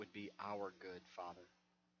our good, Father,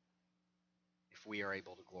 if we are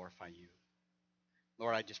able to glorify you.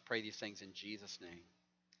 Lord, I just pray these things in Jesus' name.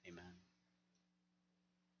 Amen.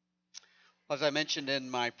 As I mentioned in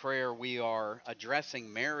my prayer, we are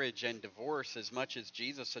addressing marriage and divorce as much as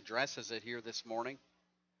Jesus addresses it here this morning.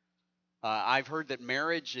 I've heard that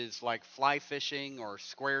marriage is like fly fishing or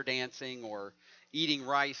square dancing or eating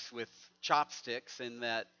rice with chopsticks, in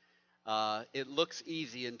that it looks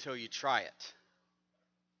easy until you try it.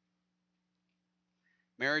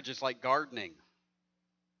 Marriage is like gardening.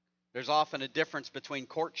 There's often a difference between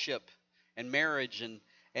courtship and marriage,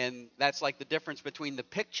 and that's like the difference between the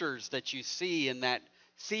pictures that you see in that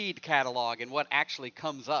seed catalog and what actually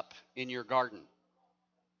comes up in your garden.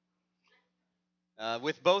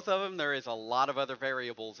 With both of them, there is a lot of other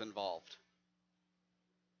variables involved.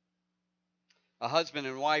 A husband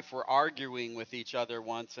and wife were arguing with each other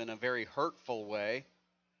once in a very hurtful way.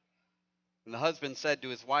 And the husband said to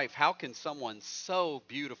his wife, "How can someone so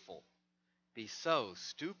beautiful be so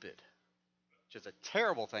stupid?" Which is a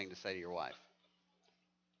terrible thing to say to your wife.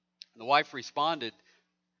 And the wife responded,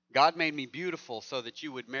 "God made me beautiful so that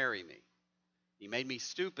you would marry me. He made me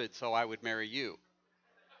stupid so I would marry you."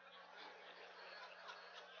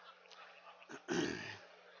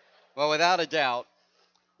 Well, without a doubt,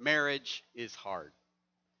 marriage is hard.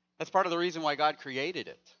 That's part of the reason why God created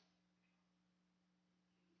it.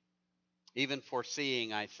 Even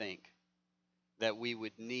foreseeing, I think, that we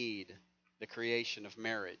would need the creation of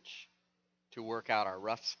marriage to work out our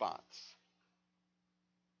rough spots.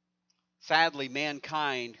 Sadly,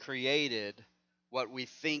 mankind created what we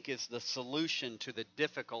think is the solution to the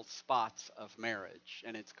difficult spots of marriage,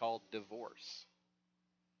 and it's called divorce.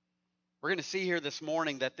 We're going to see here this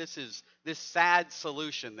morning that this sad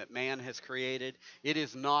solution that man has created, it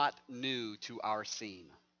is not new to our scene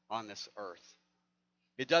on this earth.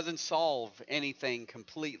 It doesn't solve anything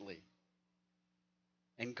completely.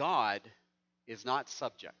 And God is not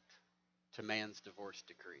subject to man's divorce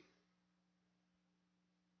decree.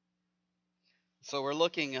 So we're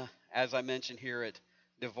looking, as I mentioned here, at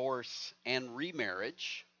divorce and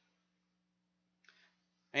remarriage.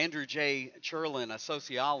 Andrew J. Cherlin, a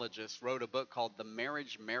sociologist, wrote a book called The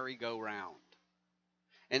Marriage Merry-Go-Round.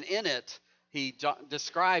 And in it, he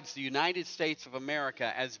describes the United States of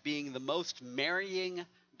America as being the most marrying,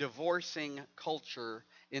 divorcing culture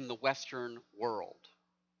in the Western world.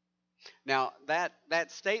 Now,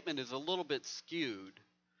 that statement is a little bit skewed,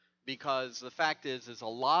 because the fact is a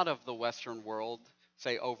lot of the Western world,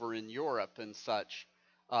 say over in Europe and such,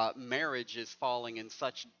 marriage is falling in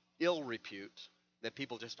such ill repute that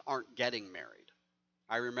people just aren't getting married.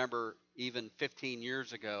 I remember even 15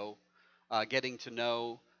 years ago getting to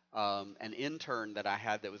know an intern that I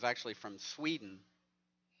had that was actually from Sweden.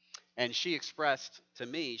 And she expressed to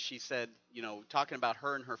me, she said, talking about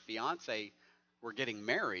her and her fiance were getting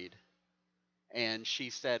married. And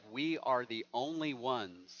she said, "We are the only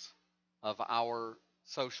ones of our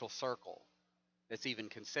social circle that's even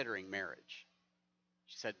considering marriage."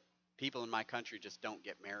 She said, "People in my country just don't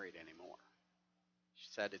get married anymore." She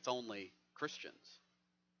said, "It's only Christians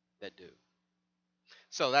that do."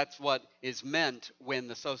 So that's what is meant when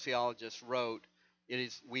the sociologist wrote,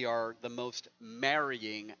 we are the most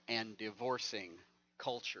marrying and divorcing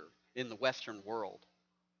culture in the Western world.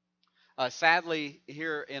 Sadly,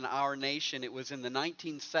 here in our nation, it was in the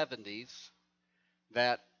 1970s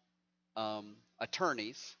that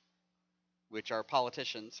attorneys, which are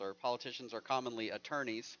politicians, or politicians are commonly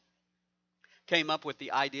attorneys, came up with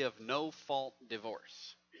the idea of no-fault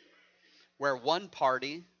divorce, where one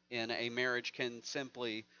party in a marriage can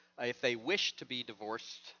simply, if they wish to be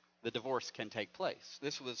divorced, the divorce can take place.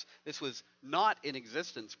 This was not in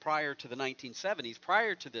existence prior to the 1970s.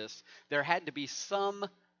 Prior to this, there had to be some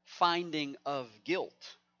finding of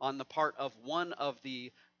guilt on the part of one of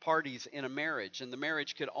the parties in a marriage, and the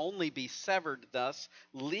marriage could only be severed thus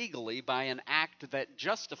legally by an act that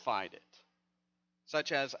justified it,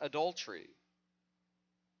 such as adultery.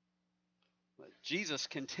 Jesus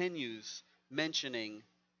continues mentioning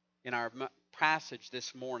in our passage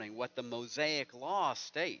this morning what the Mosaic law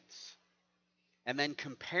states, and then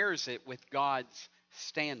compares it with God's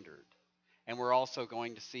standard. And we're also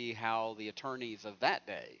going to see how the attorneys of that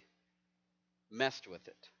day messed with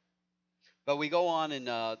it. But we go on in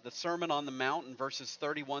the Sermon on the Mount in verses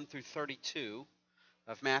 31 through 32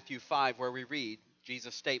 of Matthew 5, where we read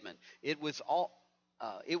Jesus' statement. It was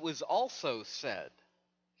also said,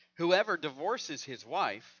 "Whoever divorces his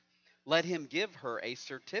wife, let him give her a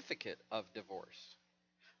certificate of divorce.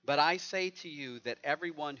 But I say to you that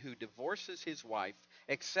everyone who divorces his wife,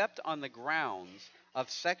 except on the grounds of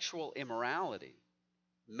sexual immorality,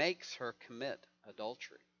 makes her commit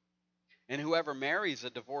adultery. And whoever marries a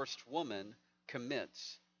divorced woman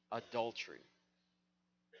commits adultery.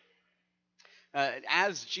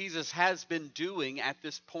 As Jesus has been doing at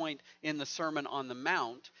this point in the Sermon on the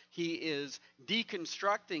Mount, he is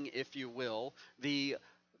deconstructing, if you will,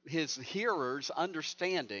 his hearers'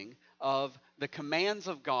 understanding of the commands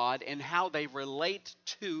of God and how they relate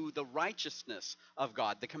to the righteousness of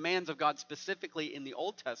God. The commands of God specifically in the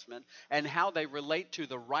Old Testament and how they relate to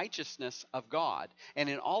the righteousness of God. And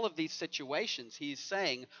in all of these situations, he's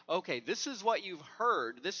saying, okay, this is what you've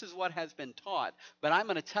heard. This is what has been taught. But I'm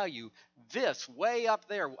going to tell you this way up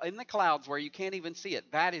there in the clouds where you can't even see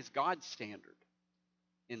it. That is God's standard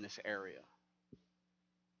in this area.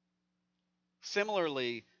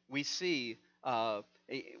 Similarly, we see, and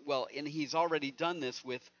he's already done this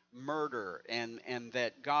with murder, and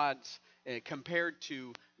that God's, compared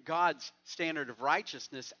to God's standard of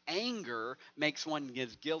righteousness, anger makes one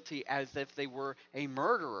as guilty as if they were a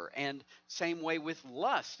murderer. And same way with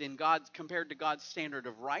lust. Compared to God's standard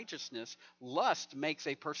of righteousness, lust makes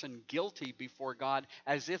a person guilty before God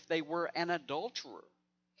as if they were an adulterer.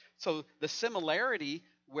 So the similarity,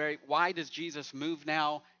 why does Jesus move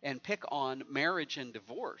now and pick on marriage and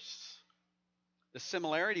divorce? The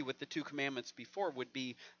similarity with the two commandments before would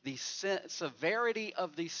be the severity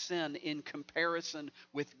of the sin in comparison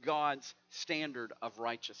with God's standard of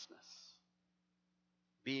righteousness.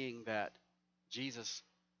 Being that Jesus,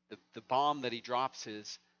 the bomb that he drops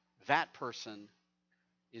is, that person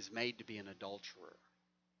is made to be an adulterer.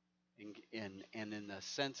 And in the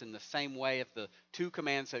sense, in the same way, if the two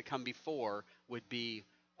commands that come before would be,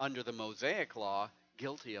 under the Mosaic law,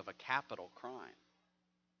 guilty of a capital crime.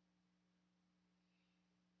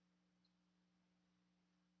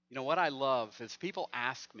 You know, what I love is people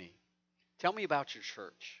ask me, tell me about your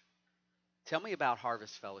church. Tell me about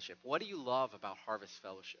Harvest Fellowship. What do you love about Harvest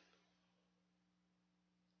Fellowship?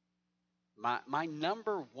 My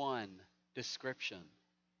number one description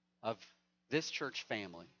of this church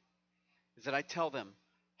family is that I tell them,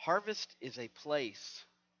 Harvest is a place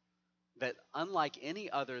that, unlike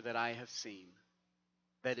any other that I have seen,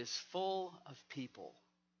 that is full of people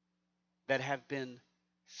that have been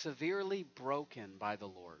severely broken by the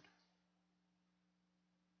Lord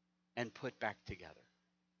and put back together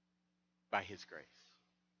by his grace.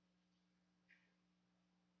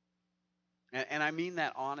 And I mean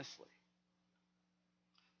that honestly.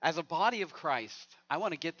 As a body of Christ, I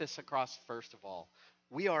want to get this across first of all.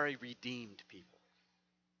 We are a redeemed people.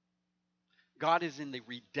 God is in the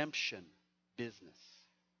redemption business.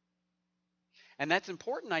 And that's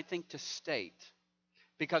important, I think, to state,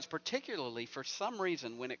 because particularly for some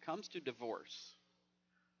reason when it comes to divorce,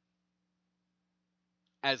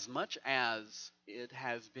 as much as it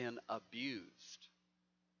has been abused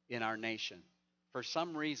in our nation, for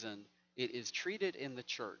some reason it is treated in the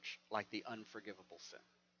church like the unforgivable sin.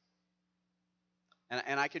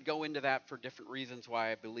 And I could go into that for different reasons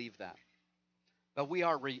why I believe that. But we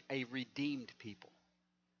are a redeemed people.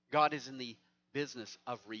 God is in the business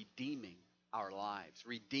of redeeming our lives,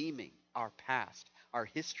 redeeming our past, our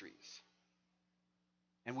histories.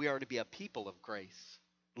 And we are to be a people of grace,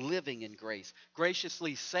 living in grace,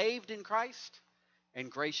 graciously saved in Christ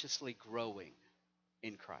and graciously growing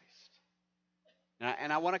in Christ.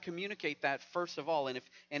 And I want to communicate that first of all. And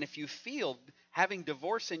if you feel having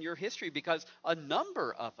divorce in your history, because a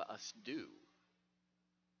number of us do,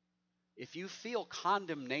 if you feel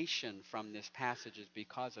condemnation from this passage is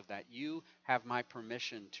because of that, you have my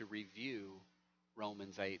permission to review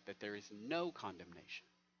Romans 8, that there is no condemnation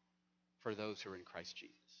for those who are in Christ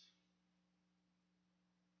Jesus.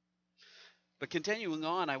 But continuing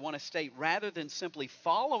on, I want to state, rather than simply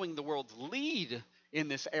following the world's lead in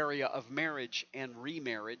this area of marriage and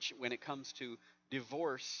remarriage when it comes to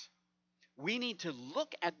divorce, we need to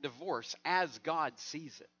look at divorce as God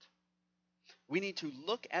sees it. We need to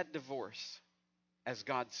look at divorce as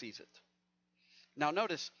God sees it. Now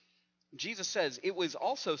notice, Jesus says, it was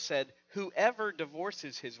also said, whoever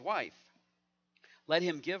divorces his wife, let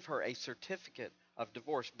him give her a certificate of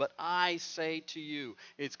divorce. But I say to you,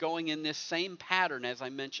 it's going in this same pattern as I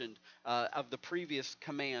mentioned of the previous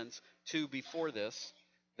commands to before this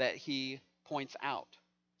that he points out.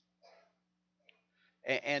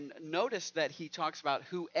 And notice that he talks about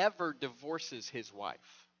whoever divorces his wife.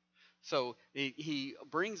 So he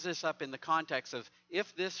brings this up in the context of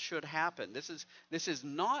if this should happen. This is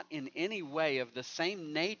not in any way of the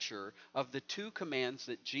same nature of the two commands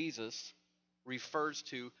that Jesus refers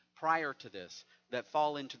to prior to this, that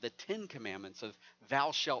fall into the 10 commandments of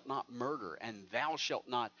thou shalt not murder and thou shalt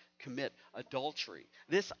not commit adultery.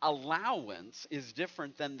 This allowance is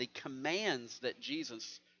different than the commands that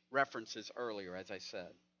Jesus references earlier, as I said.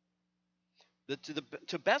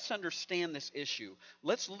 To best understand this issue,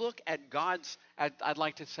 let's look at I'd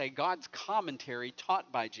like to say God's commentary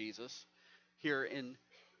taught by Jesus here in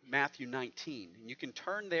Matthew 19. And you can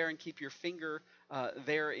turn there and keep your finger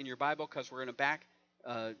there in your Bible, because we're going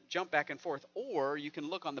to jump back and forth. Or you can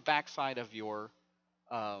look on the back side of your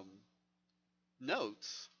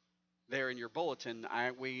notes there in your bulletin.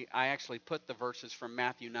 I actually put the verses from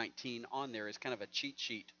Matthew 19 on there as kind of a cheat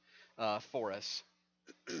sheet for us.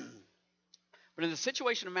 But in the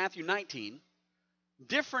situation of Matthew 19,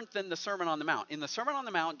 different than the Sermon on the Mount. In the Sermon on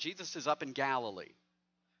the Mount, Jesus is up in Galilee.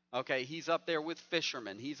 Okay, he's up there with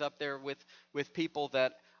fishermen. He's up there with people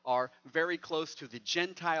that are very close to the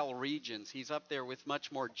Gentile regions. He's up there with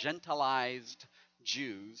much more Gentilized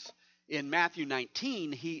Jews. In Matthew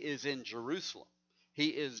 19, he is in Jerusalem. He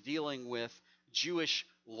is dealing with Jewish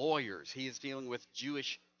lawyers. He is dealing with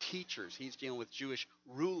Jewish teachers. He's dealing with Jewish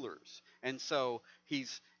rulers. And so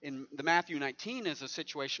he's in the Matthew 19 is a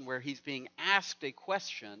situation where he's being asked a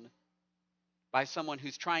question by someone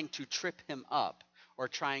who's trying to trip him up or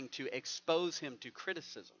trying to expose him to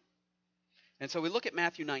criticism. And so we look at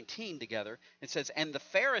Matthew 19 together. It says, "And the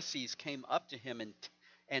Pharisees came up to him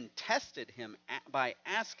and tested him by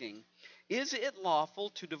asking, 'Is it lawful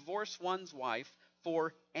to divorce one's wife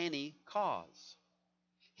for any cause?'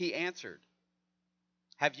 He answered,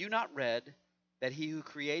 'Have you not read that he who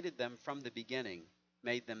created them from the beginning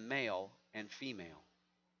made them male and female?'"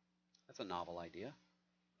 That's a novel idea.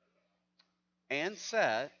 And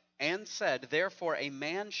said, "Therefore a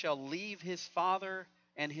man shall leave his father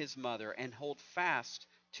and his mother and hold fast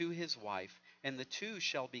to his wife, and the two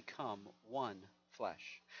shall become one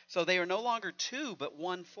flesh. So they are no longer two, but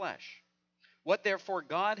one flesh. What therefore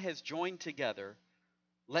God has joined together,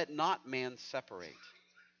 let not man separate."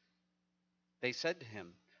 They said to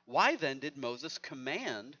him, "Why then did Moses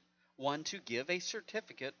command one to give a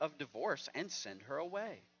certificate of divorce and send her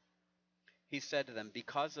away?" He said to them,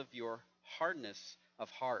 "Because of your hardness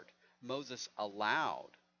of heart, Moses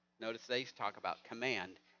allowed." Notice they talk about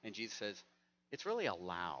command, and Jesus says, it's really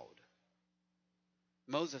allowed.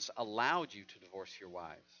 "Moses allowed you to divorce your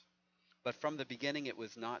wives, but from the beginning it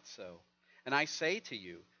was not so. And I say to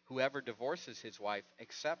you, whoever divorces his wife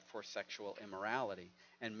except for sexual immorality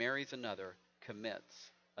and marries another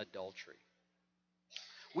commits adultery."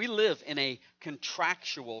 We live in a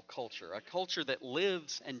contractual culture, a culture that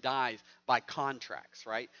lives and dies by contracts,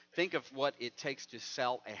 right? Think of what it takes to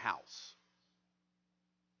sell a house.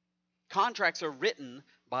 Contracts are written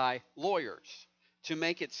by lawyers to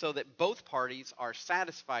make it so that both parties are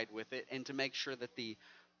satisfied with it and to make sure that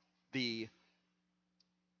the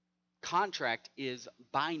contract is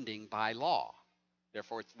binding by law.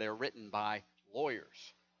 Therefore, they're written by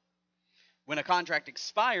lawyers. When a contract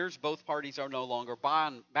expires, both parties are no longer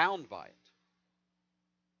bound by it.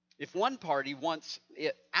 If one party wants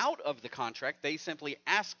it out of the contract, they simply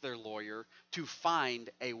ask their lawyer to find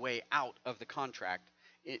a way out of the contract,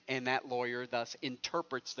 and that lawyer thus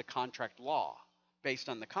interprets the contract law based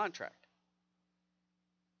on the contract.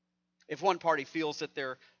 If one party feels that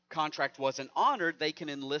their contract wasn't honored, they can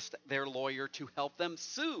enlist their lawyer to help them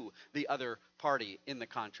sue the other party in the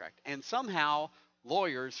contract. And somehow,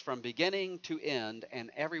 lawyers from beginning to end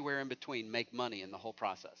and everywhere in between make money in the whole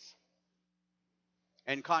process.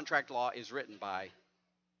 And contract law is written by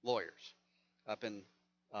lawyers up in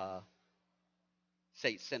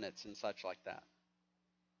state senates and such like that.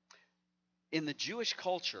 In the Jewish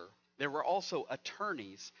culture, there were also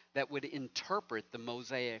attorneys that would interpret the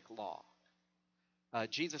Mosaic law.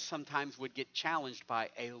 Jesus sometimes would get challenged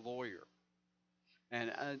by a lawyer.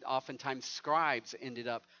 And oftentimes scribes ended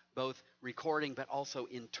up both recording but also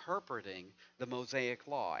interpreting the Mosaic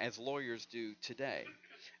law, as lawyers do today.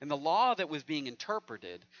 And the law that was being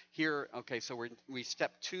interpreted here, okay, so we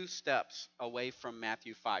step 2 steps away from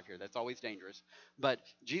Matthew 5 here. That's always dangerous. But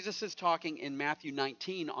Jesus is talking in Matthew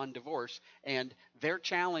 19 on divorce, and they're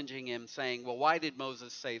challenging him, saying, well, why did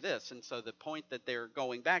Moses say this? And so the point that they're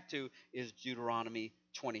going back to is Deuteronomy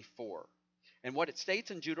 24. And what it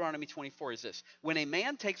states in Deuteronomy 24 is this: when a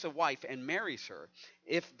man takes a wife and marries her,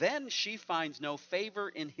 if then she finds no favor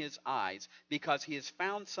in his eyes because he has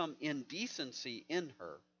found some indecency in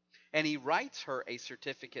her, and he writes her a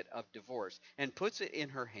certificate of divorce and puts it in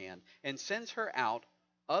her hand and sends her out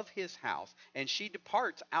of his house, and she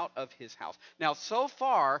departs out of his house. Now, so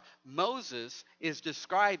far, Moses is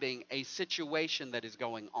describing a situation that is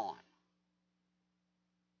going on.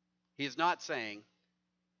 He is not saying,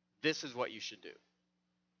 this is what you should do.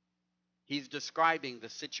 He's describing the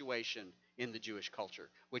situation in the Jewish culture,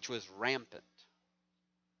 which was rampant.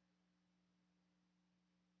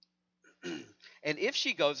 And if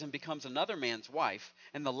she goes and becomes another man's wife,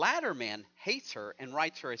 and the latter man hates her and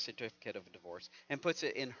writes her a certificate of divorce and puts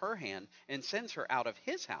it in her hand and sends her out of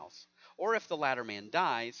his house, or if the latter man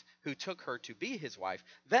dies, who took her to be his wife,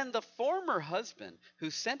 then the former husband who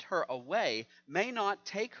sent her away may not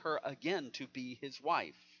take her again to be his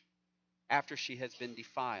wife after she has been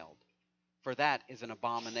defiled. For that is an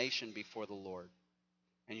abomination before the Lord.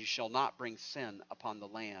 And you shall not bring sin upon the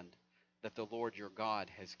land that the Lord your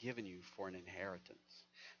God has given you for an inheritance.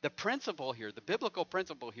 The principle here, the biblical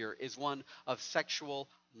principle here, is one of sexual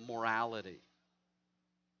morality.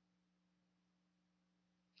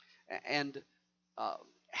 And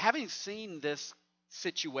having seen this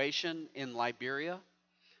situation in Liberia,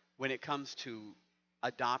 when it comes to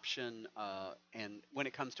adoption and when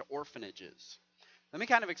it comes to orphanages, let me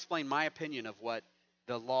kind of explain my opinion of what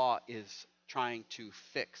the law is trying to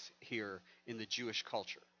fix here in the Jewish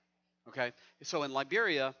culture. Okay? So in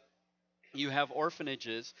Liberia, you have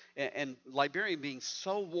orphanages, and Liberia being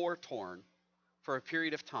so war-torn for a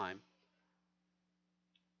period of time,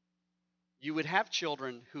 you would have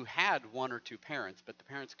children who had one or two parents, but the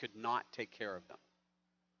parents could not take care of them.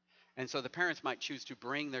 And so the parents might choose to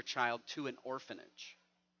bring their child to an orphanage.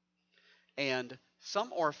 And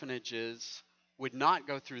some orphanages would not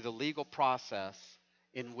go through the legal process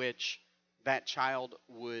in which that child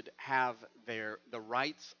would have the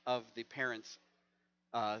rights of the parents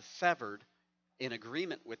severed in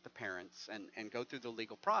agreement with the parents and go through the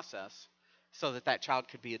legal process so that that child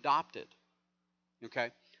could be adopted. Okay?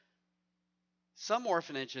 Some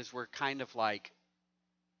orphanages were kind of like,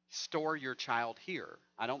 store your child here.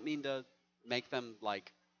 I don't mean to make them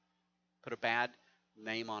like put a bad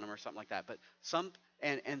name on them or something like that, but some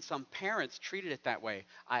parents treated it that way.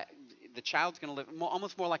 The child's going to live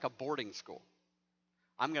almost more like a boarding school.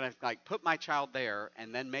 I'm going to like put my child there,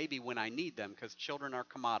 and then maybe when I need them, because children are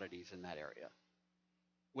commodities in that area,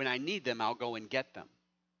 when I need them, I'll go and get them.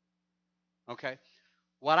 Okay?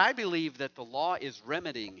 What I believe that the law is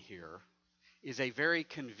remedying here is a very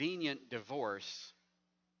convenient divorce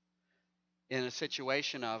in a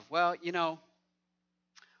situation of, well,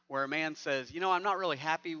 where a man says, I'm not really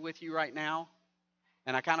happy with you right now,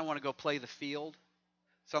 and I kind of want to go play the field,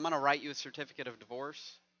 so I'm going to write you a certificate of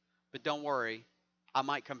divorce, but don't worry, I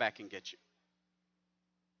might come back and get you.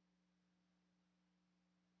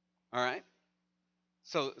 All right?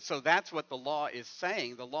 So that's what the law is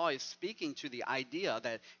saying. The law is speaking to the idea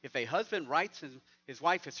that if a husband writes his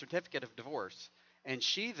wife a certificate of divorce, and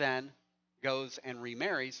she then goes and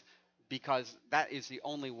remarries, because that is the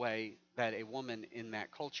only way that a woman in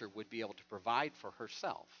that culture would be able to provide for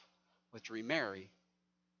herself, was to remarry,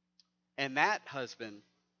 and that husband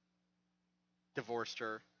divorced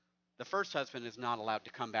her, the first husband is not allowed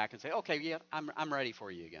to come back and say, okay, yeah, I'm ready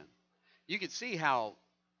for you again. You could see how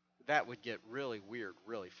that would get really weird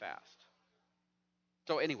really fast.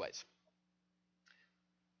 So anyways,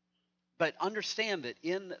 but understand that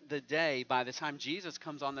in the day, by the time Jesus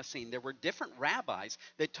comes on the scene, there were different rabbis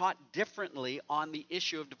that taught differently on the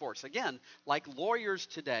issue of divorce. Again, like lawyers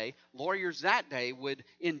today, lawyers that day would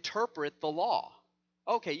interpret the law.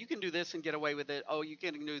 Okay, you can do this and get away with it. Oh, you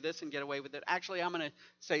can do this and get away with it. Actually, I'm going to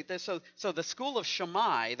say this. So the school of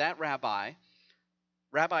Shammai, that Rabbi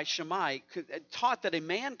Shammai, taught that a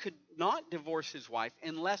man could not divorce his wife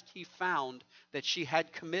unless he found that she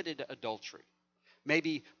had committed adultery.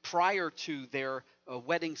 Maybe prior to their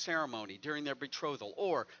wedding ceremony, during their betrothal,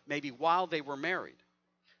 or maybe while they were married.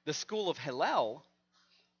 The school of Hillel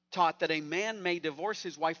taught that a man may divorce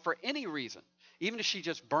his wife for any reason, even if she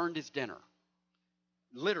just burned his dinner.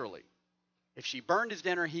 Literally. If she burned his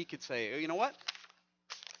dinner, he could say, you know what?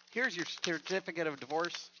 Here's your certificate of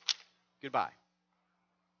divorce. Goodbye.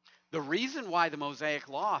 The reason why the Mosaic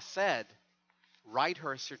Law said, write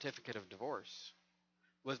her a certificate of divorce,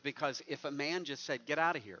 was because if a man just said, get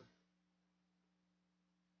out of here,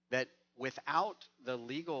 that without the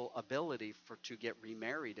legal ability to get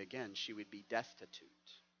remarried again, she would be destitute.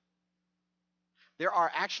 There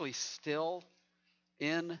are actually still,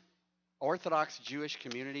 in Orthodox Jewish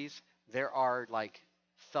communities, there are like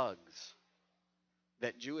thugs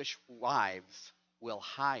that Jewish wives will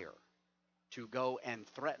hire to go and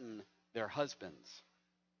threaten their husbands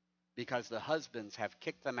because the husbands have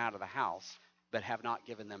kicked them out of the house but have not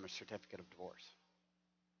given them a certificate of divorce.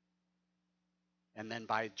 And then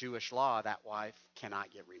by Jewish law, that wife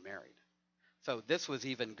cannot get remarried. So this was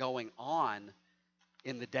even going on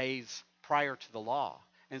in the days prior to the law.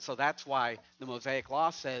 And so that's why the Mosaic Law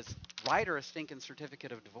says, write her a stinking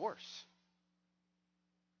certificate of divorce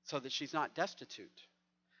so that she's not destitute.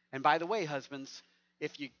 And by the way, husbands,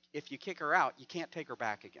 if you kick her out, you can't take her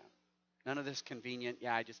back again. None of this convenient,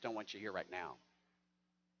 I just don't want you here right now.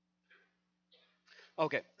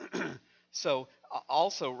 Okay. So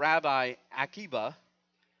also Rabbi Akiba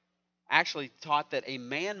actually taught that a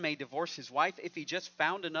man may divorce his wife if he just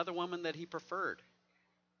found another woman that he preferred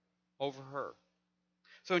over her.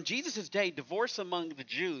 So in Jesus' day, divorce among the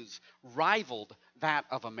Jews rivaled that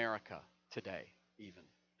of America today, even.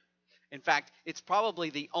 In fact, it's probably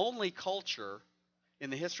the only culture in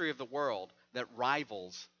the history of the world that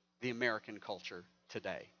rivals the American culture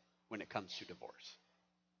today when it comes to divorce.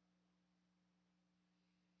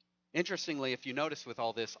 Interestingly, if you notice with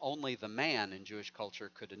all this, only the man in Jewish culture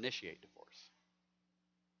could initiate divorce.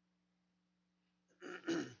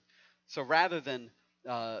 So rather than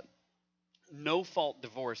no fault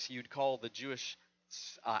divorce, you'd call the Jewish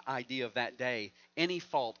idea of that day any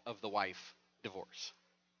fault of the wife divorce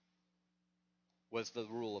was the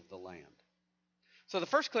rule of the land. So the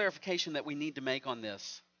first clarification that we need to make on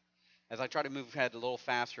this, as I try to move ahead a little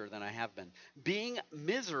faster than I have been, being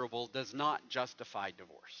miserable does not justify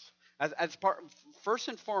divorce. First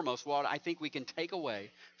and foremost, what I think we can take away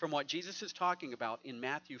from what Jesus is talking about in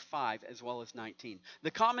Matthew 5 as well as 19. The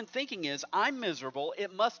common thinking is, I'm miserable,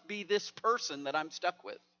 it must be this person that I'm stuck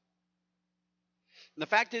with. And the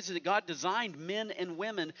fact is that God designed men and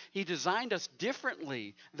women. He designed us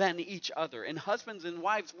differently than each other. And husbands and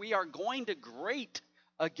wives, we are going to grate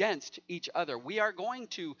against each other. We are going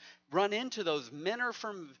to run into those men are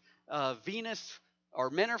from Venus, or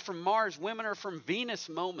men are from Mars, women are from Venus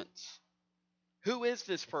moments. Who is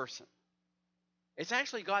this person? It's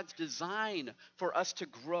actually God's design for us to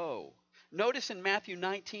grow. Notice in Matthew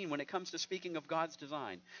 19, when it comes to speaking of God's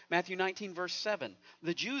design, Matthew 19, verse 7,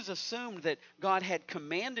 the Jews assumed that God had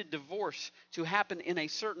commanded divorce to happen in a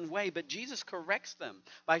certain way, but Jesus corrects them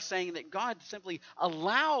by saying that God simply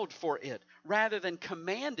allowed for it rather than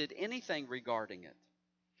commanded anything regarding it.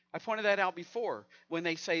 I pointed that out before when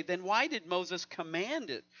they say, then why did Moses command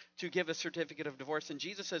it to give a certificate of divorce? And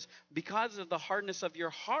Jesus says, because of the hardness of your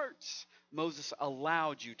hearts, Moses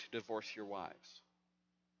allowed you to divorce your wives.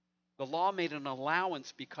 The law made an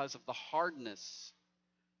allowance because of the hardness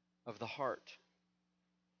of the heart.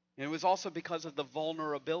 And it was also because of the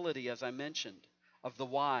vulnerability, as I mentioned, of the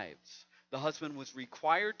wives. The husband was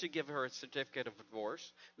required to give her a certificate of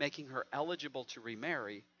divorce, making her eligible to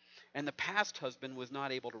remarry. And the past husband was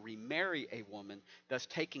not able to remarry a woman, thus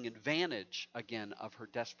taking advantage again of her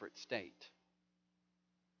desperate state.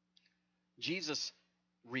 Jesus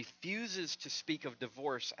refuses to speak of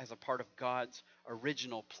divorce as a part of God's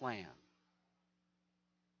original plan,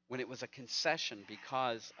 when it was a concession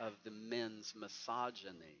because of the men's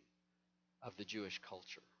misogyny of the Jewish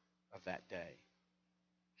culture of that day.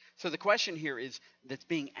 So the question here is that's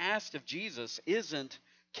being asked of Jesus isn't,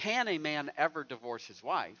 can a man ever divorce his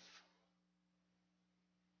wife?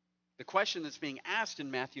 The question that's being asked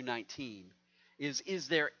in Matthew 19 is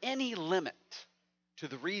there any limit to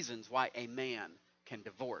the reasons why a man can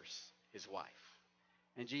divorce his wife?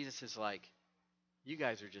 And Jesus is like, you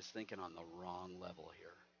guys are just thinking on the wrong level here.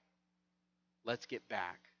 Let's get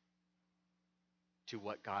back to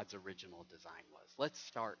what God's original design was. Let's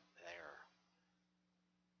start there.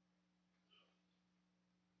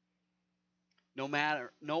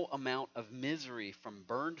 No amount of misery from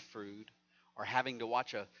burned food or having to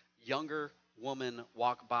watch a younger woman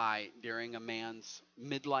walk by during a man's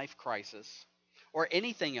midlife crisis or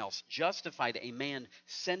anything else justified a man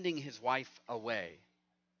sending his wife away.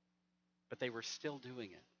 But they were still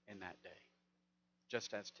doing it in that day,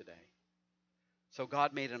 just as today. So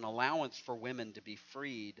God made an allowance for women to be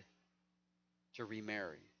freed to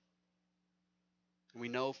remarry. We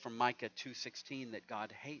know from Micah 2:16 that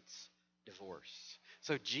God hates divorce.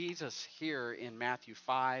 So Jesus here in Matthew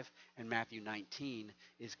 5 and Matthew 19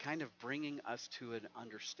 is kind of bringing us to an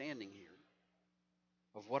understanding here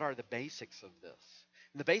of what are the basics of this.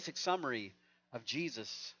 And the basic summary of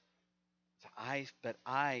Jesus, but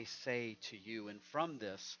I say to you, and from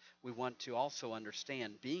this we want to also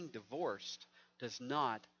understand being divorced does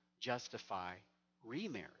not justify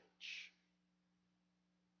remarriage.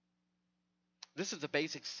 This is a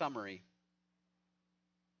basic summary.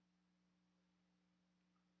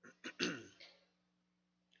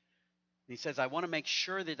 He says, I want to make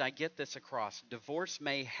sure that I get this across. Divorce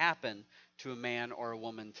may happen to a man or a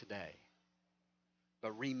woman today,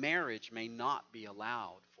 but remarriage may not be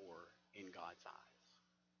allowed for in God's eyes.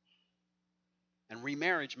 And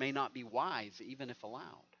remarriage may not be wise even if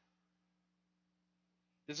allowed.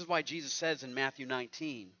 This is why Jesus says in Matthew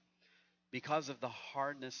 19, because of the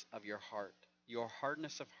hardness of your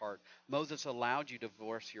hardness of heart, Moses allowed you to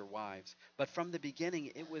divorce your wives. But from the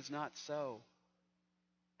beginning, it was not so.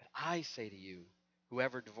 But I say to you,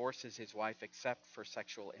 whoever divorces his wife except for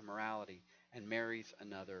sexual immorality and marries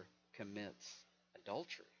another commits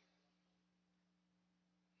Adultery.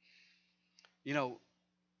 You know,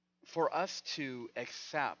 for us to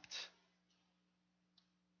accept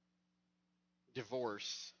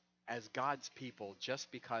divorce as God's people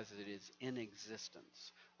just because it is in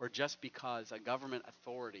existence or just because a government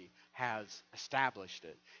authority has established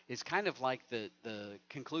it is kind of like the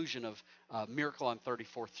conclusion of Miracle on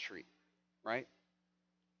 34th Street, right?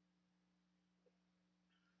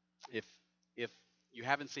 If if you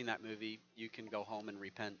haven't seen that movie, you can go home and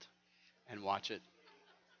repent and watch it.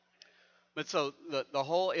 But so the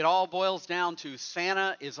whole it all boils down to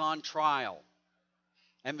Santa is on trial.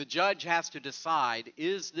 And the judge has to decide,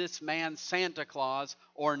 is this man Santa Claus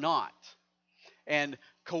or not? And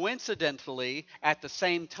coincidentally, at the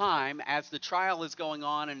same time as the trial is going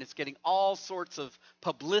on and it's getting all sorts of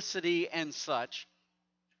publicity and such,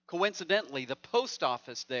 coincidentally, the post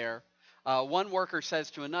office there, one worker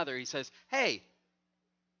says to another, he says, hey,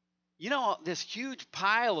 you know this huge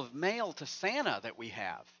pile of mail to Santa that we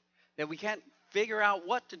have, that we can't figure out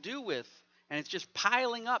what to do with, and it's just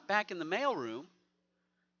piling up back in the mailroom.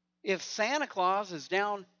 If Santa Claus is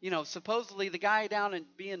down, supposedly the guy down and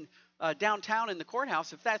being downtown in the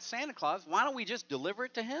courthouse, if that's Santa Claus, why don't we just deliver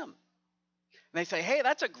it to him? And they say, hey,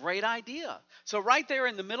 that's a great idea. So right there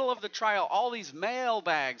in the middle of the trial, all these mail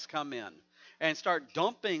bags come in and start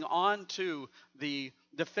dumping onto the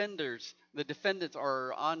defendants,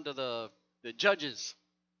 or onto the judge's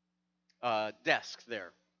desk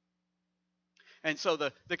there. And so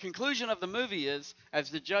the conclusion of the movie is,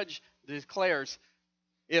 as the judge declares,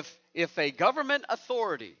 if a government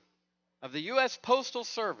authority of the U.S. Postal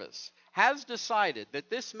Service has decided that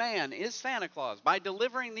this man is Santa Claus by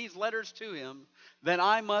delivering these letters to him, then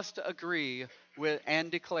I must agree with and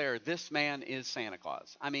declare this man is Santa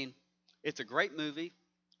Claus. I mean, it's a great movie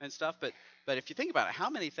and stuff, but if you think about it, how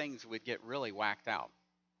many things would get really whacked out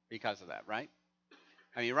because of that, right?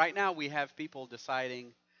 I mean, right now we have people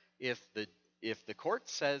deciding if the court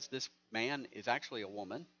says this man is actually a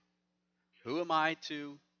woman, who am I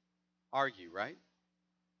to argue, right?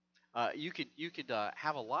 You could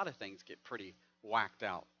have a lot of things get pretty whacked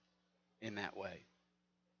out in that way.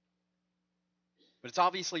 But it's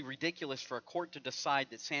obviously ridiculous for a court to decide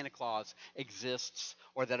that Santa Claus exists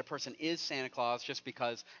or that a person is Santa Claus just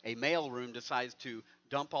because a mailroom decides to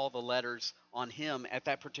dump all the letters on him at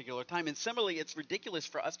that particular time. And similarly, it's ridiculous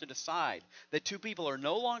for us to decide that two people are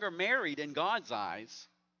no longer married in God's eyes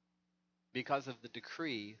because of the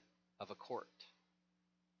decree of a court.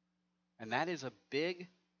 And that is a big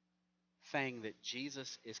thing that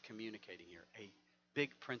Jesus is communicating here, a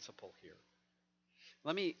big principle here.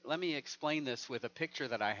 Let me explain this with a picture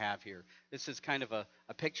that I have here. This is kind of a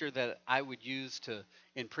picture that I would use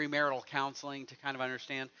in premarital counseling to kind of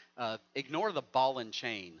understand. Ignore the ball and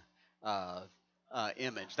chain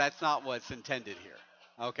image. That's not what's intended here.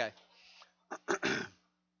 Okay.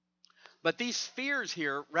 But these spheres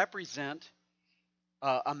here represent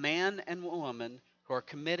a man and woman who are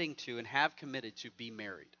committing to and have committed to be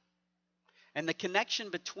married. And the connection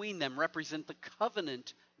between them represent the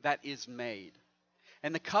covenant that is made.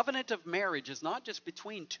 And the covenant of marriage is not just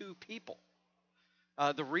between two people.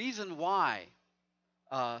 The reason why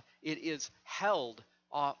it is held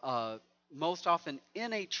most often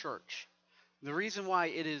in a church, the reason why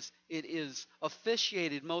it is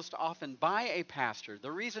officiated most often by a pastor,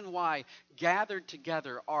 the reason why gathered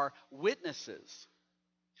together are witnesses,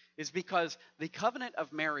 is because the covenant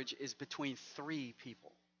of marriage is between three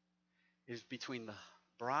people. It is between the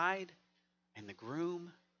bride and the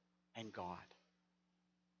groom and God.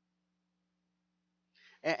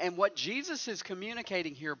 And what Jesus is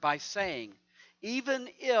communicating here by saying, even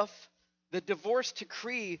if the divorce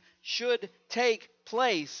decree should take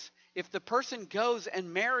place, if the person goes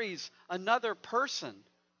and marries another person,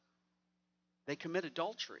 they commit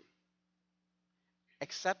adultery,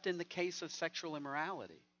 except in the case of sexual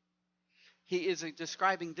immorality. He is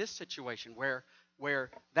describing this situation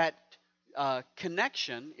where that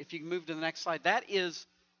connection, if you can move to the next slide,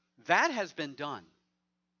 that has been done.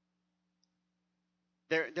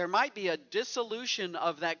 There might be a dissolution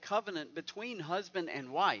of that covenant between husband and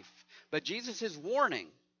wife, but Jesus is warning,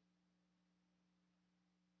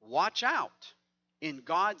 watch out. In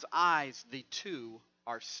God's eyes, the two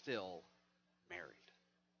are still married.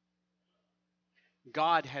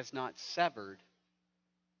 God has not severed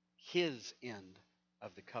his end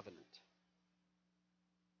of the covenant.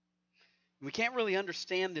 We can't really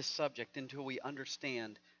understand this subject until we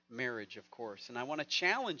understand marriage, of course. And I want to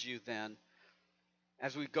challenge you then,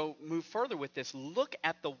 as we move further with this, look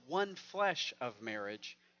at the one flesh of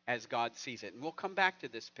marriage as God sees it. And we'll come back to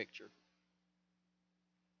this picture.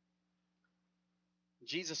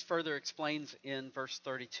 Jesus further explains in verse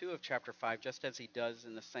 32 of chapter 5, just as he does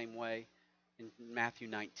in the same way in Matthew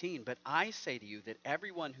 19. But I say to you that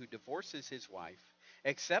everyone who divorces his wife,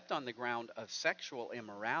 except on the ground of sexual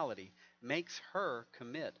immorality, makes her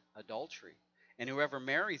commit adultery. And whoever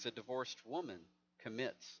marries a divorced woman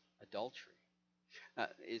commits adultery.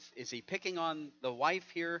 Is he picking on the wife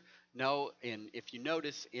here? No. If you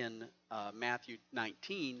notice in Matthew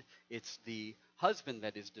 19, it's the husband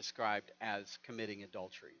that is described as committing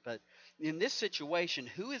adultery. But in this situation,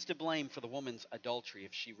 who is to blame for the woman's adultery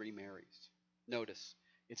if she remarries? Notice,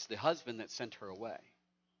 it's the husband that sent her away.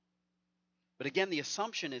 But again, the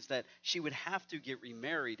assumption is that she would have to get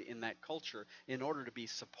remarried in that culture in order to be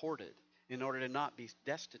supported, in order to not be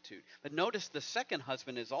destitute. But notice the second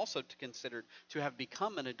husband is also considered to have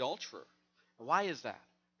become an adulterer. Why is that?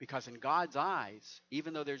 Because in God's eyes,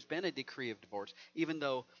 even though there's been a decree of divorce, even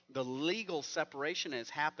though the legal separation has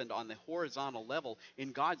happened on the horizontal level,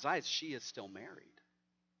 in God's eyes, she is still married.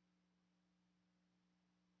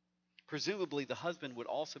 Presumably, the husband would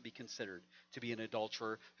also be considered to be an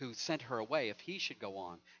adulterer who sent her away if he should go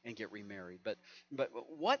on and get remarried. But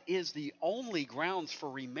what is the only grounds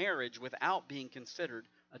for remarriage without being considered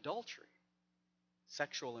adultery?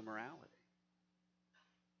 Sexual immorality.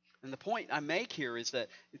 And the point I make here is that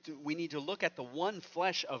we need to look at the one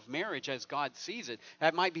flesh of marriage as God sees it.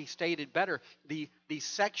 That might be stated better. The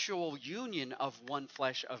sexual union of one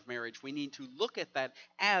flesh of marriage. We need to look at that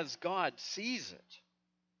as God sees it.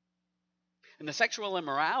 And the sexual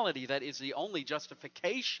immorality that is the only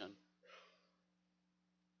justification,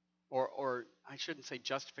 or I shouldn't say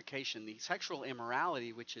justification, the sexual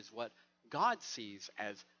immorality, which is what God sees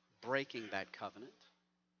as breaking that covenant,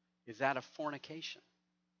 is that of fornication.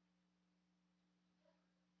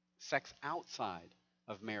 Sex outside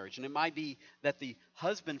of marriage. And it might be that the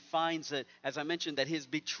husband finds that, as I mentioned, that his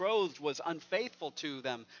betrothed was unfaithful to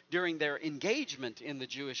them during their engagement in the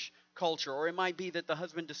Jewish culture. Or it might be that the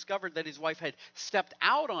husband discovered that his wife had stepped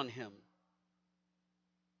out on him.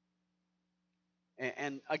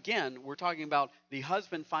 And again, we're talking about the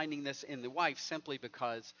husband finding this in the wife simply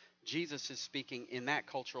because Jesus is speaking in that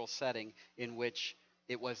cultural setting in which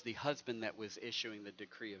it was the husband that was issuing the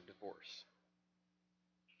decree of divorce.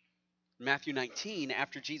 In Matthew 19,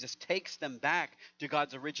 after Jesus takes them back to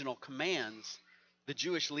God's original commands, the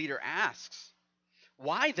Jewish leader asks,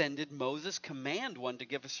 "Why then did Moses command one to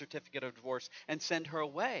give a certificate of divorce and send her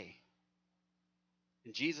away?"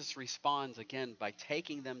 And Jesus responds again by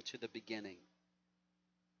taking them to the beginning.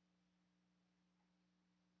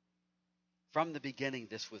 From the beginning,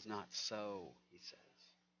 this was not so, he says.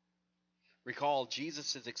 Recall,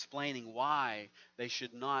 Jesus is explaining why they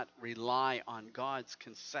should not rely on God's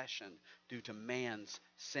concession due to man's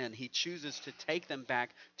sin. He chooses to take them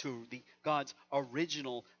back to God's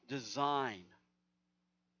original design.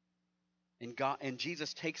 And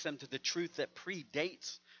Jesus takes them to the truth that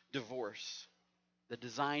predates divorce, the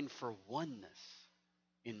design for oneness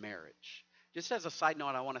in marriage. Just as a side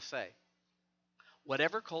note, I want to say,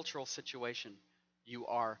 whatever cultural situation you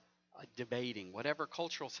are debating, whatever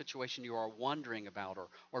cultural situation you are wondering about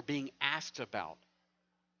or being asked about,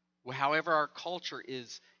 however our culture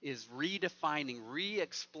is redefining,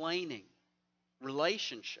 re-explaining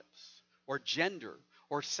relationships or gender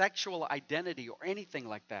or sexual identity or anything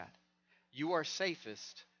like that, you are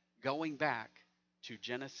safest going back to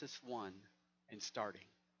Genesis 1 and starting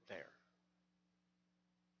there.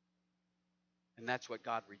 And that's what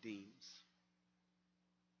God redeems.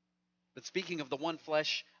 But speaking of the one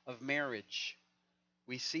flesh of marriage,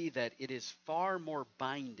 we see that it is far more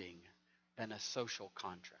binding than a social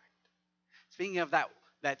contract. Speaking of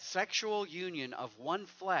that sexual union of one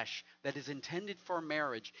flesh that is intended for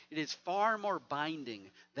marriage, it is far more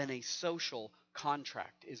binding than a social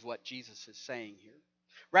contract, is what Jesus is saying here.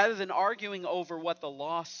 Rather than arguing over what the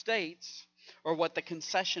law states or what the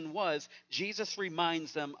concession was, Jesus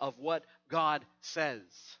reminds them of what God says.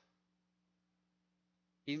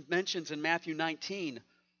 He mentions in Matthew 19,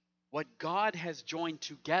 what God has joined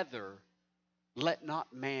together, let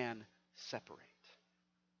not man separate.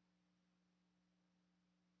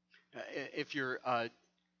 If you're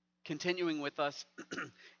continuing with us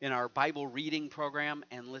in our Bible reading program,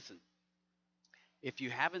 and listen, if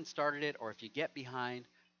you haven't started it or if you get behind,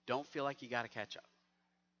 don't feel like you got to catch up.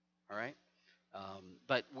 All right?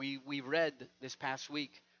 But we read this past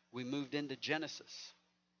week, we moved into Genesis.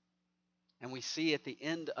 And we see at the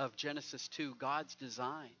end of Genesis 2, God's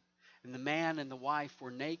design. And the man and the wife were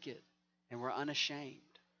naked and were unashamed.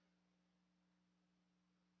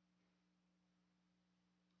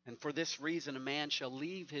 And for this reason, a man shall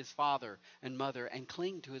leave his father and mother and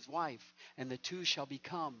cling to his wife, and the two shall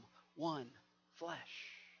become one flesh.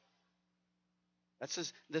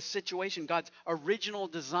 That's the situation, God's original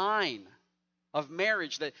design of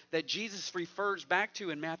marriage that Jesus refers back to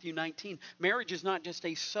in Matthew 19. Marriage is not just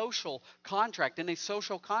a social contract. In a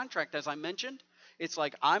social contract, as I mentioned, it's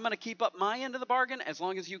like, I'm going to keep up my end of the bargain as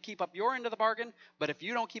long as you keep up your end of the bargain. But if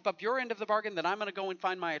you don't keep up your end of the bargain, then I'm going to go and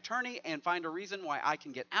find my attorney and find a reason why I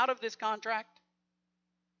can get out of this contract.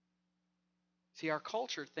 See, our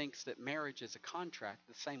culture thinks that marriage is a contract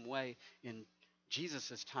the same way in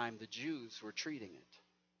Jesus' time the Jews were treating it.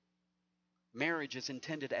 Marriage is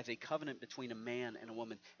intended as a covenant between a man and a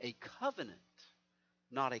woman. A covenant,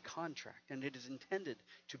 not a contract. And it is intended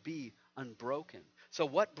to be unbroken. So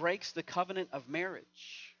what breaks the covenant of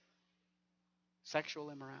marriage?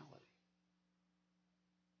 Sexual immorality.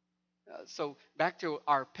 So back to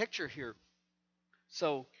our picture here.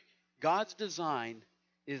 So God's design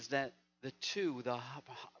is that the two, the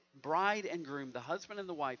bride and groom, the husband and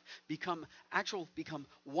the wife, become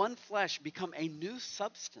one flesh, become a new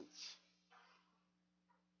substance.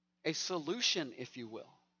 A solution, if you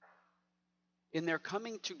will, in their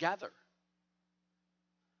coming together.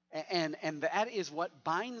 And that is what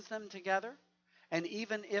binds them together. And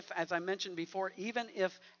even if, as I mentioned before, even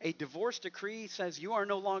if a divorce decree says you are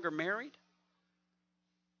no longer married,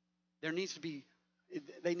 they need to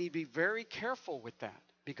be very careful with that.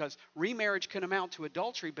 Because remarriage can amount to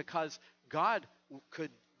adultery, because God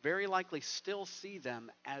could very likely still see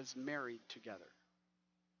them as married together.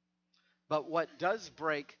 But what does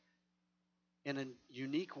break in a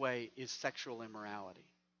unique way is sexual immorality,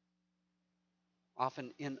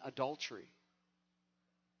 often in adultery.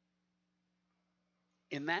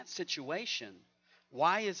 In that situation,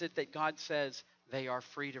 why is it that God says they are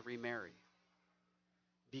free to remarry?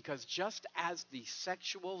 Because just as the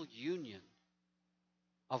sexual union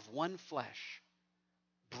of one flesh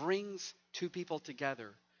brings two people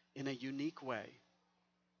together in a unique way,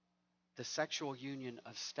 the sexual union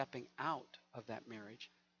of stepping out of that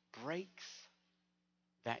marriage breaks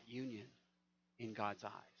that union in God's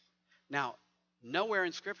eyes. Now, nowhere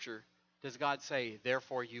in Scripture does God say,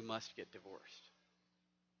 therefore you must get divorced.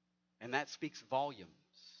 And that speaks volumes.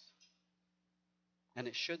 And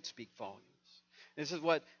it should speak volumes. This is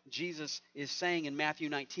what Jesus is saying in Matthew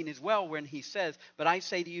 19 as well, when he says, but I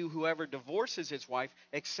say to you, whoever divorces his wife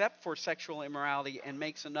except for sexual immorality and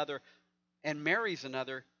marries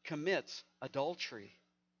another commits adultery.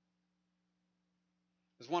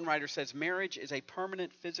 As one writer says, marriage is a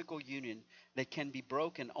permanent physical union that can be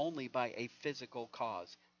broken only by a physical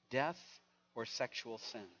cause, death or sexual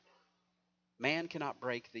sin. Man cannot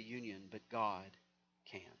break the union, but God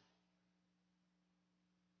can.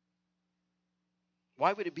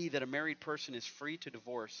 Why would it be that a married person is free to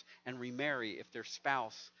divorce and remarry if their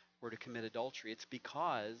spouse were to commit adultery? It's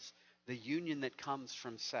because the union that comes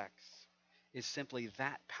from sex is simply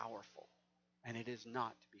that powerful, and it is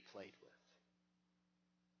not to be played with.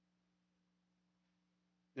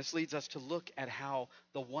 This leads us to look at how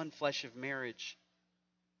the one flesh of marriage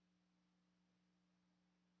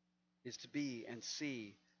is to be and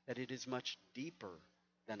see that it is much deeper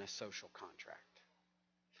than a social contract.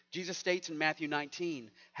 Jesus states in Matthew 19,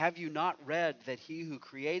 have you not read that he who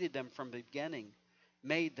created them from the beginning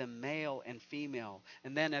made them male and female?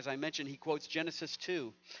 And then, as I mentioned, he quotes Genesis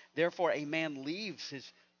 2. Therefore a man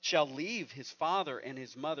shall leave his father and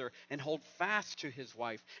his mother and hold fast to his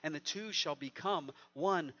wife, and the two shall become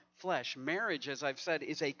one flesh. Marriage, as I've said,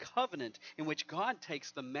 is a covenant in which God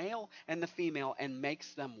takes the male and the female and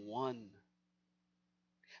makes them one.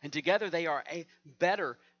 And together they are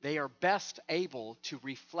best able to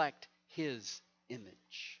reflect his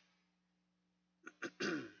image.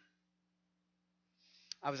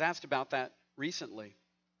 I was asked about that recently.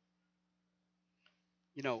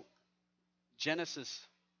 You know, Genesis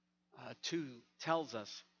 2 tells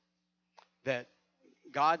us that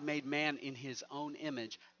God made man in his own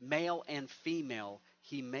image. Male and female,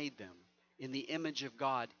 he made them. In the image of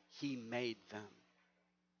God, he made them.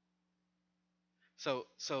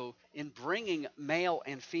 So in bringing male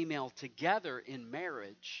and female together in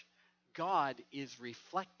marriage, God is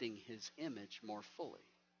reflecting his image more fully.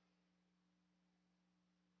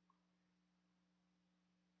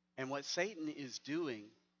 And what Satan is doing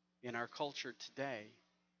in our culture today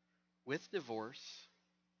with divorce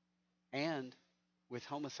and with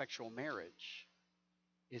homosexual marriage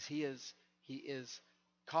is he is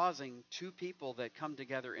causing two people that come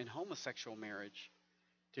together in homosexual marriage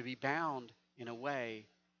to be bound in a way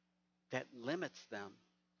that limits them,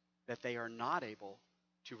 that they are not able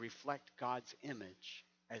to reflect God's image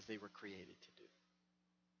as they were created to do.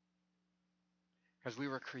 Because we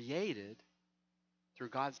were created through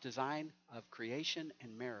God's design of creation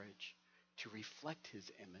and marriage to reflect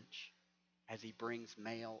his image as he brings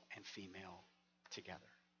male and female together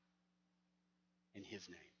in his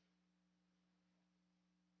name.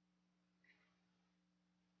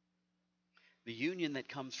 The union that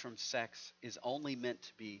comes from sex is only meant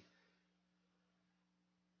to be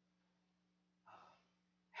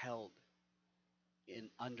held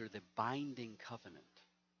under the binding covenant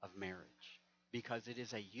of marriage, because it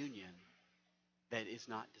is a union that is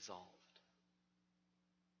not dissolved.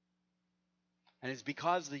 And it's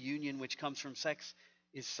because the union which comes from sex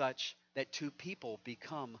is such that two people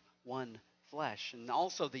become one flesh. And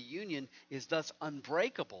also the union is thus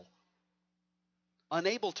unbreakable,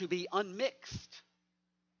 unable to be unmixed.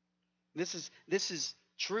 This is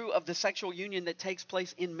true of the sexual union that takes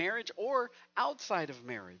place in marriage or outside of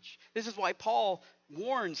marriage. This is why Paul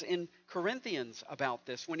warns in Corinthians about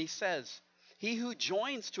this when he says, "He who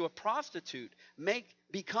joins to a prostitute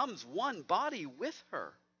becomes one body with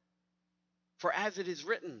her. For as it is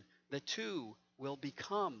written, the two will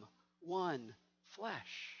become one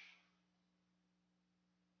flesh."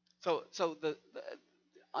 So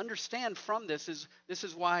understand from this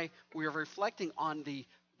is why we are reflecting on the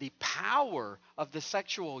power of the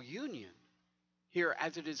sexual union here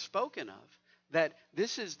as it is spoken of. That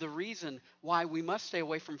this is the reason why we must stay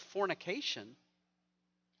away from fornication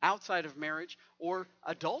outside of marriage or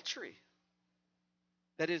adultery.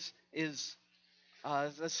 That is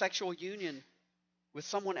the sexual union with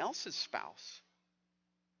someone else's spouse.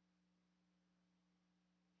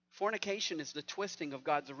 Fornication is the twisting of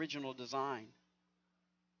God's original design.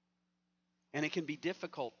 And it can be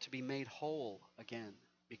difficult to be made whole again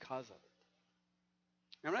because of it.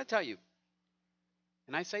 And I'm going to tell you,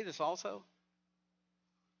 and I say this also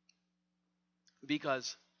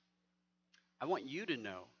because I want you to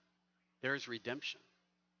know there is redemption.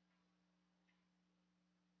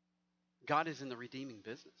 God is in the redeeming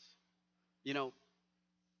business. You know,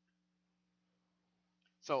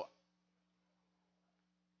 so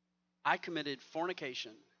I committed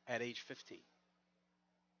fornication at age 15.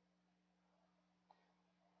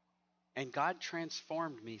 And God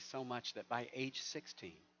transformed me so much that by age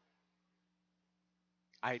 16,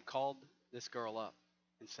 I had called this girl up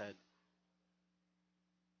and said,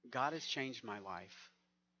 "God has changed my life,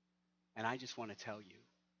 and I just want to tell you,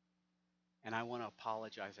 and I want to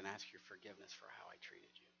apologize and ask your forgiveness for how I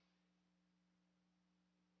treated you."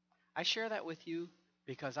 I share that with you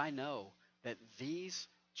because I know that these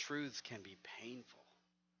truths can be painful.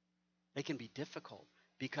 They can be difficult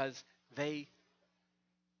because they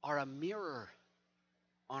are a mirror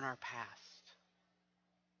on our past.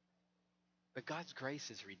 But God's grace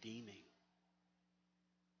is redeeming.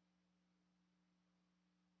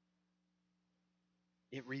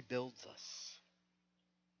 It rebuilds us.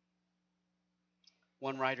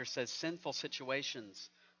 One writer says, sinful situations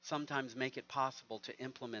sometimes make it possible to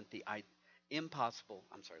implement the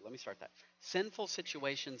Sinful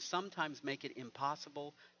situations sometimes make it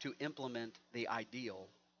impossible to implement the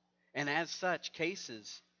ideal. And in such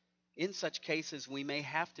cases, we may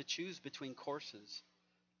have to choose between courses,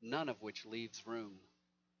 none of which leaves room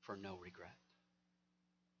for no regret.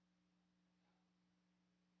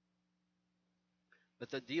 But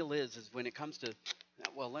the deal is when it comes to,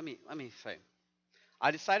 let me say,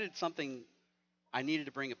 I decided I needed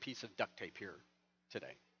to bring a piece of duct tape here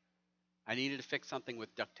today. I needed to fix something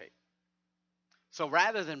with duct tape. So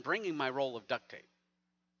rather than bringing my roll of duct tape,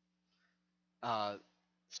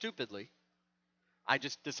 stupidly, I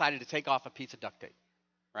just decided to take off a piece of duct tape,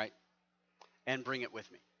 right, and bring it with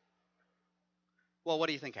me. Well, what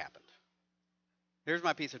do you think happened? Here's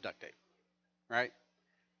my piece of duct tape, right?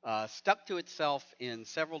 Stuck to itself in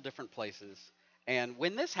several different places. And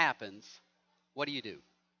when this happens, what do?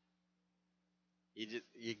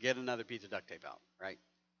 You get another piece of duct tape out, right?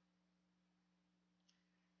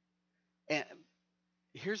 And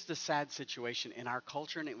here's the sad situation in our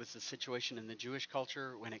culture, and it was the situation in the Jewish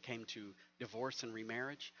culture when it came to divorce and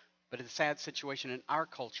remarriage, but it's a sad situation in our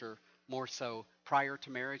culture more so prior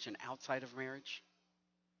to marriage and outside of marriage.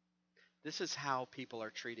 This is how people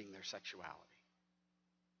are treating their sexuality.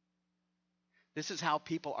 This is how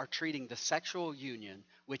people are treating the sexual union,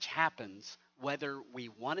 which happens whether we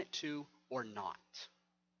want it to or not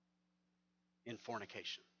in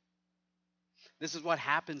fornication. This is what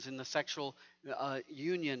happens in the sexual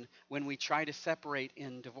union when we try to separate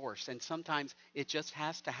in divorce. And sometimes it just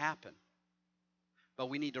has to happen. But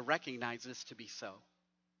we need to recognize this to be so.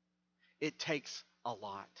 It takes a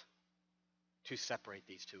lot to separate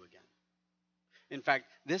these two again. In fact,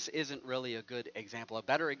 this isn't really a good example. A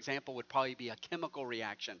better example would probably be a chemical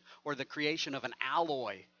reaction or the creation of an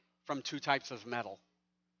alloy from two types of metal.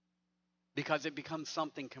 because it becomes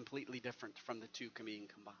something completely different from the two being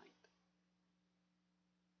combined.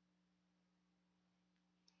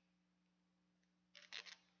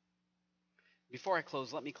 Before I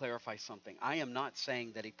close, let me clarify something. I am not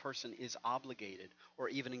saying that a person is obligated or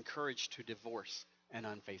even encouraged to divorce an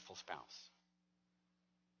unfaithful spouse,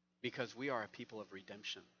 because we are a people of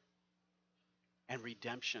redemption. And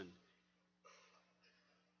redemption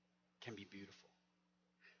can be beautiful.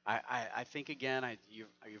 I think, again,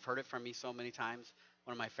 you've heard it from me so many times,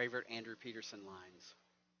 one of my favorite Andrew Peterson lines,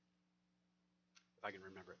 if I can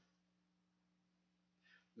remember it.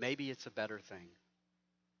 Maybe it's a better thing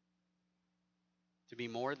to be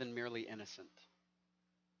more than merely innocent,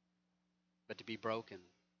 but to be broken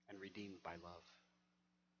and redeemed by love.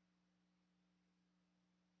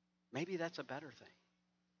 Maybe that's a better thing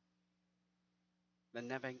than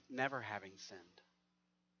never having sinned.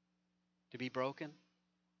 To be broken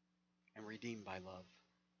and redeemed by love.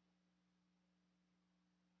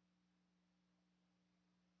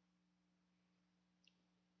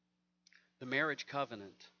 The marriage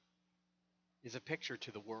covenant is a picture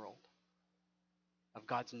to the world of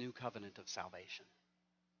God's new covenant of salvation.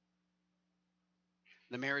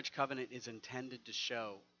 The marriage covenant is intended to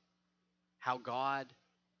show how God,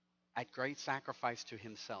 at great sacrifice to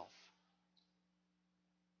himself,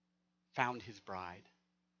 found his bride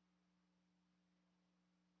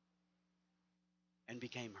and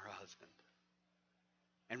became her husband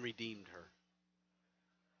and redeemed her.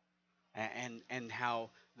 And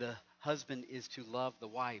how the husband is to love the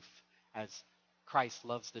wife as Christ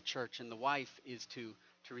loves the church, and the wife is to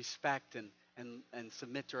respect and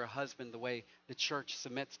submit to her husband the way the church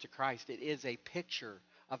submits to Christ. It is a picture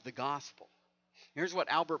of the gospel. Here's what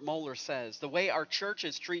Albert Mohler says: the way our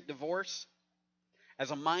churches treat divorce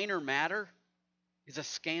as a minor matter is a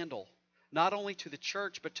scandal, not only to the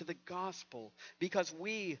church, but to the gospel. Because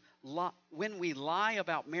when we lie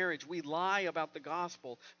about marriage, we lie about the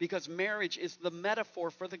gospel, because marriage is the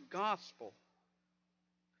metaphor for the gospel.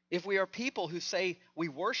 If we are people who say we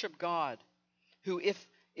worship God, who if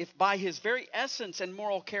by his very essence and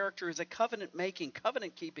moral character is a covenant-making,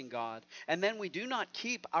 covenant-keeping God, and then we do not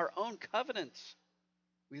keep our own covenants,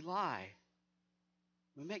 we lie.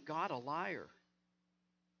 We make God a liar.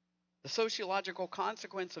 The sociological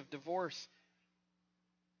consequence of divorce,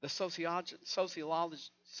 the sociologists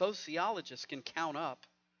can count up.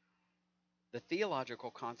 The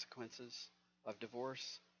theological consequences of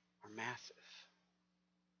divorce are massive.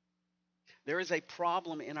 There is a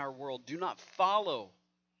problem in our world. Do not follow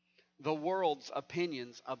the world's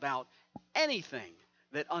opinions about anything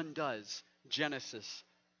that undoes Genesis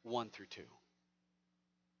 1 through 2.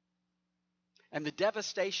 And the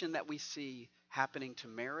devastation that we see happening to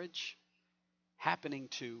marriage, happening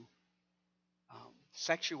to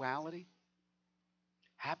sexuality,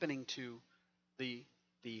 happening to the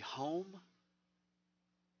home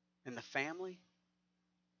and the family,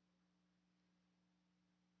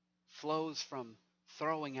 flows from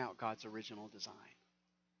throwing out God's original design.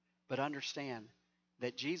 But understand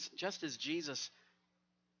that Jesus, just as Jesus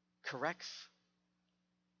corrects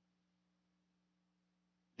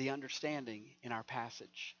the understanding in our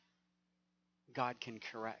passage, God can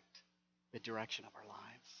correct the direction of our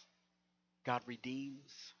lives. God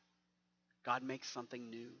redeems. God makes something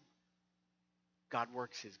new. God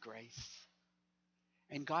works his grace.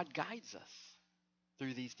 And God guides us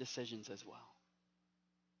through these decisions as well.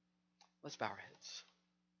 Let's bow our heads.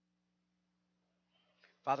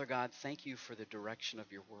 Father God, thank you for the direction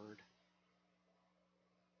of your word.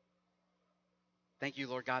 Thank you,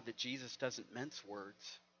 Lord God, that Jesus doesn't mince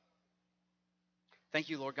words. Thank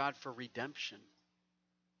you, Lord God, for redemption,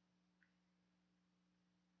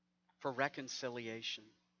 for reconciliation.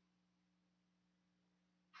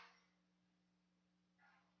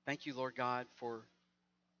 Thank you, Lord God, for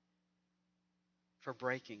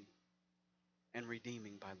breaking and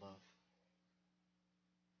redeeming by love.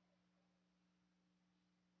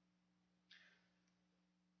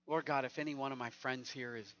 Lord God, if any one of my friends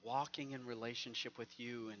here is walking in relationship with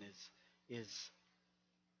you and is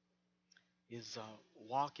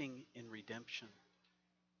walking in redemption,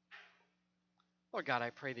 Lord God, I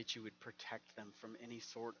pray that you would protect them from any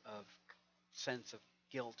sort of sense of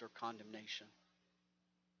guilt or condemnation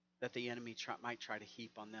that the enemy might try to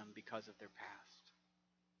heap on them because of their past.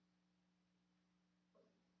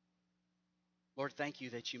 Lord, thank you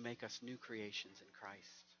that you make us new creations in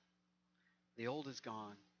Christ. The old is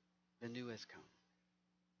gone, the new has come.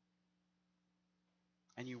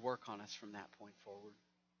 And you work on us from that point forward.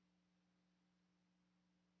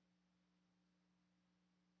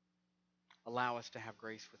 Allow us to have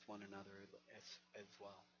grace with one another as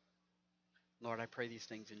well. Lord, I pray these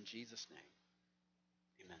things in Jesus' name.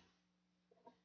 Amen.